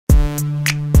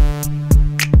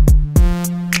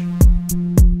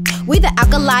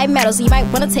alkali metals. You might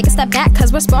want to take a step back,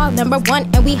 cause we're spot number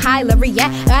 1 and we highly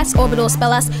react. S-orbital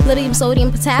spell us lithium,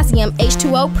 sodium, potassium,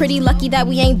 H2O. Pretty lucky that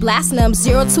we ain't blasting them.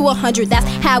 0 to 100, that's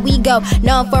how we go.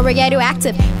 Known for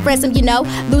radioactive, francium, you know,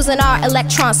 losing our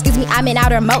electrons. Excuse me, I'm in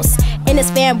outermost. In this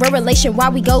fan, we're relation.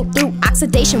 While we go through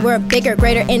oxidation, we're bigger,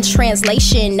 greater in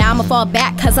translation. Now I'ma fall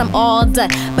back cause I'm all done.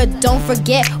 But don't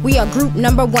forget, we are group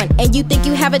number 1. And you think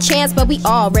you have a chance, but we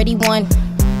already won.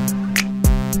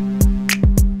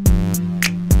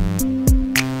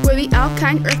 We're the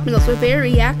alkaline earth metals. We're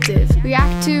very reactive.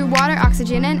 React to water,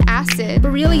 oxygen, and acid.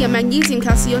 Beryllium, magnesium,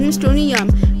 calcium, strontium,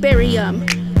 barium,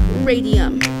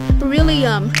 radium.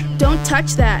 Beryllium, don't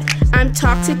touch that. I'm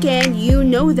toxic and you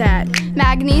know that.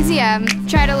 Magnesium,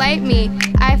 try to light me.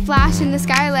 I flash in the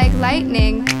sky like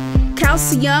lightning.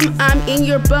 Calcium, I'm in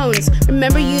your bones.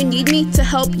 Remember, you need me to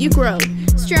help you grow.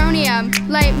 Strontium,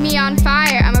 light me on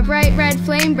fire. I'm a bright red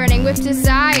flame burning with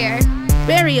desire.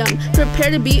 Barium,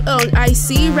 prepare to be owned. I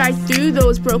see right through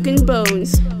those broken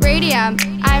bones. Radium,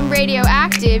 I'm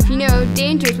radioactive. You know,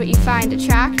 danger is what you find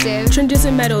attractive.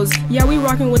 Transition metals, yeah, we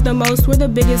rockin' with the most. We're the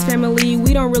biggest family,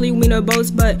 we don't really mean to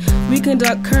boast, but we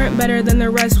conduct current better than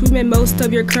the rest. We made most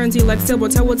of your currency like silver.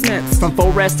 Tell what's next. From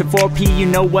 4S to 4P, you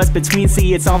know what's between.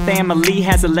 C, it's all family,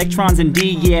 has electrons and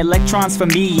D. Yeah, electrons for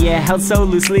me, yeah, held so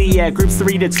loosely. Yeah, groups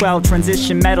 3 to 12,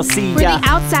 transition metal C. We're the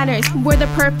outsiders, we're the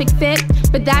perfect fit,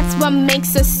 but that's what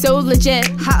makes us so legit.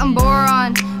 Hot and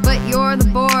boron, but you're the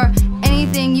bore.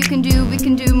 Anything you can do, we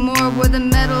can do more. We're the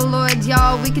metalloids,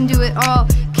 y'all, we can do it all.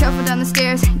 Careful down the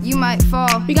stairs, you might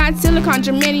fall. We got silicon,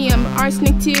 germanium,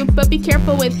 arsenic too, but be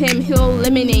careful with him, he'll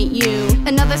eliminate you.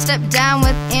 Another step down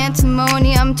with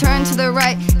antimonium. Turn to the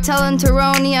right, tell him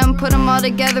teronium. Put them all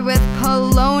together with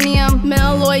polonium.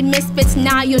 Metalloid misfits,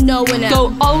 now you'll know when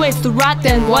go always to right,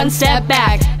 then one step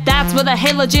back. That's where the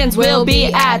halogens will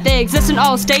be at. They exist in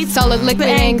all states, solid, liquid,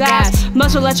 and glass.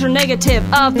 Most electronegative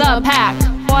of the pack.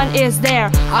 One is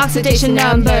there, oxidation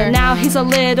number. Now he's a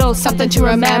little something to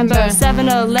remember. 7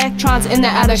 electrons in the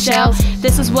outer shell.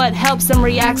 This is what helps them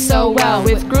react so well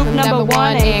with group number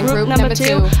 1 and group number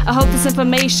 2. I hope this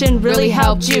information really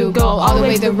helped you. Go all the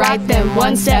way to the right, then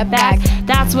one step back.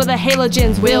 That's where the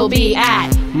halogens will be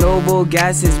at. Noble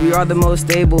gases, we are the most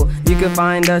stable. You can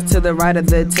find us to the right of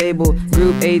the table.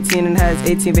 Group 18 and has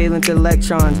 18 valent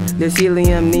electrons. There's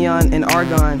helium, neon, and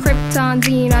argon. Krypton,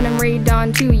 xenon, and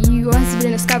radon too. You has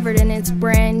been discovered and it's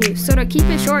brand new. So to keep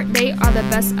it short, they are the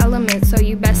best elements. So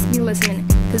you best be listening,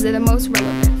 cause they're the most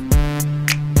relevant.